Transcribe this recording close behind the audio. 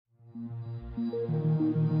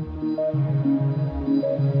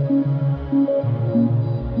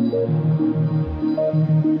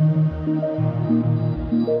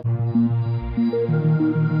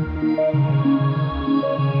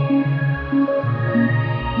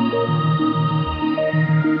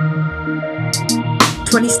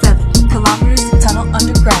Kilometers of tunnel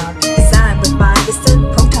underground, designed with mind to send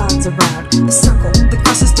protons around. The circle that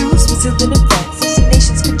crosses through Switzerland and France. These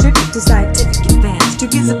nations contribute to scientific advance. 2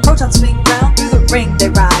 gigs of protons swing round through the ring they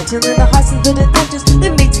ride, till in the hearts of the detectors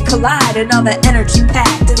they made to collide, and all that energy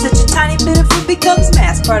packed in such a tiny bit of food becomes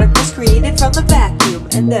mass particles created from the vacuum,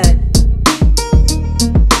 and then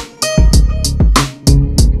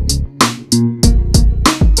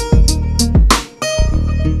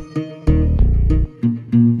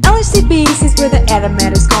LHCb's is where the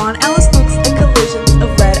antimatter's gone. Alice looks at collisions of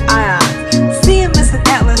lead ions. CMS and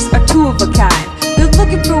Atlas are 2 of a kind. They're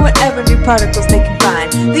looking for whatever new particles they can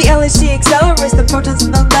find. The LHC accelerates the protons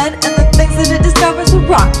in the lead, and the things that it discovers will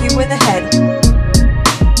rock you in the head.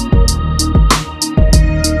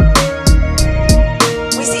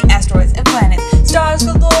 We see asteroids and planets, stars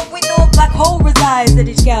galore. We know a black hole resides at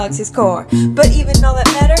each galaxy's core. But even all that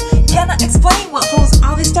matter cannot explain what holds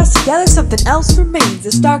all these stars together. Something else remains.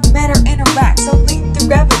 As dark matter interacts only through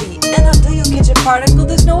gravity, and until you catch a particle,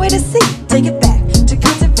 there's no way to see. Take it back to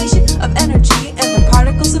conservation of energy, and the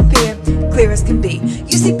particles appear clear as can be.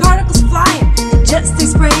 You see particles flying, and jets they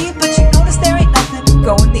spray, but you notice there ain't nothing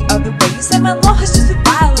going the other way. You said my law has just been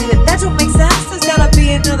violated. That don't make sense. There's gotta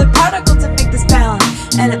be another particle to make this balance,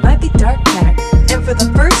 and it might be dark matter. And for the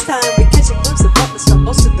first time, we catch a glimpse of what was from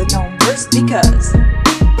most of the known verse, because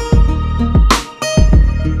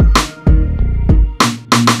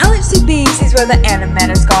LHCb's where the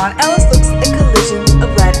antimatter's gone. Alice looks at collisions of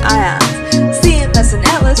lead ions. CMS and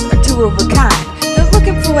Atlas are 2 of a kind. They're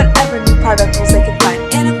looking for whatever new particles they can find.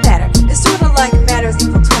 Antimatter is sort of like matter's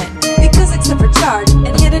evil twin, because except for charge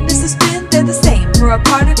and handedness of spin, they're the same for a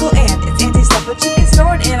particle and its anti-self. But you can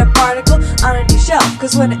store an antiparticle on a new shelf,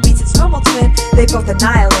 cause when it meets its normal twin, they both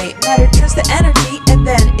annihilate. Matter turns to energy, and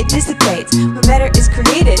then it dissipates. When matter is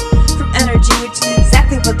created from energy, which is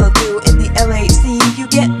exactly what they'll do in the LHC, you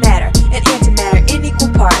get matter and antimatter in equal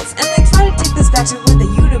parts. And they try to take this back to when the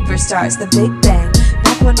universe starts, the Big Bang,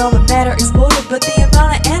 back when all the matter exploded. But the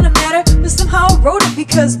amount of antimatter was somehow eroded,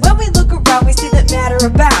 because when we look around we see that matter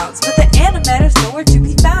abounds, but the antimatter's nowhere to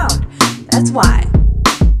be found. That's why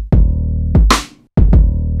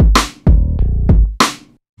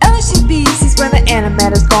LHCb's is where the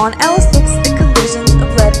antimatter's gone. Alice looks at collisions of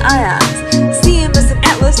lead ions. CMS and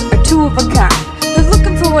Atlas are 2 of a kind. They're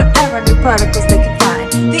looking for whatever new particles they can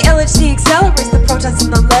find. The LHC accelerates the protons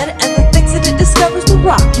in the lead, and the things that it discovers will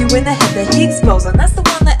rock you in the head. The Higgs boson, that's the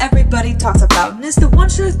one that everybody talks about, and it's the one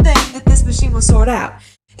sure thing that this machine will sort out.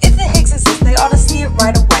 If the Higgs exists, they ought to see it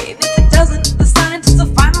right away, and if it doesn't, the scientists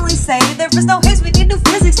will finally say there is no Higgs. We need new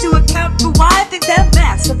physics to account for why things have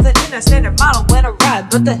mass. Something in our standard model went awry,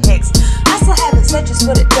 but the Higgs, I still haven't said just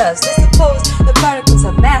what it does. They suppose the particles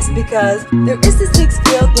have mass because there is this Higgs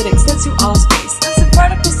field that extends through all space, and some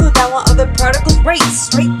particles slow down while other particles race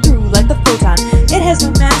straight through like the photon. It has no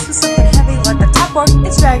mass with something heavy like the top quark,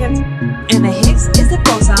 its dragons. And the Higgs is a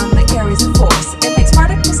boson that carries a force. It makes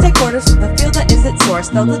particles take orders from the field that is its source.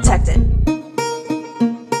 They'll detect it.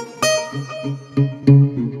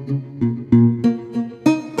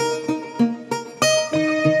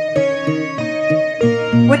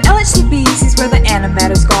 When LHCb's is where the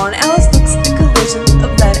antimatter's gone. Alice looks at collisions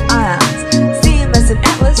of lead ions. CMS and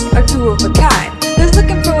Atlas are 2 of a kind. They're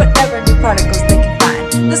looking for whatever new particles they can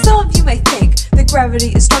find. Now some of you may think that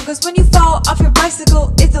gravity is strong, cause when you fall off your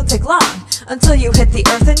bicycle, it don't take long until you hit the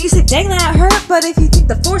earth and you say, dang, that hurt. But if you think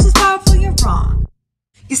the force is powerful, you're wrong.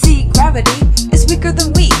 You see, gravity is weaker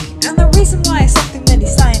than weak, and the reason why is something many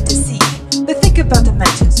scientists seek. They think about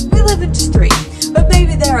dimensions. We live in just 3, but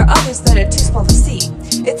maybe there are others that are too small to see.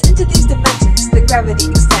 It's into these dimensions that gravity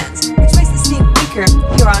extends, which makes it seem weaker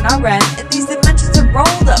here on our end. And these dimensions are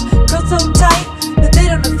rolled up, curled so tight that they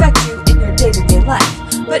don't affect you in your day-to-day life.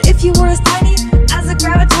 But if you were as tiny as a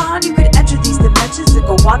graviton, you could enter these dimensions and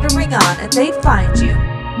go wandering on, and they'd find you.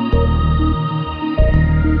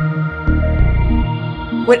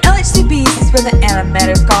 When LHCb's is where the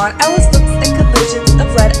antimatter's gone. Alice looks at collisions of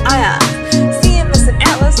lead ions. CMS and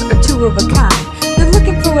Atlas are 2 of a kind. They're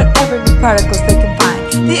looking for whatever new particles they can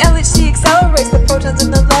find. The LHC accelerates the protons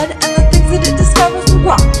in the lead, and the things that it discovers will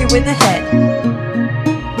rock you in the head.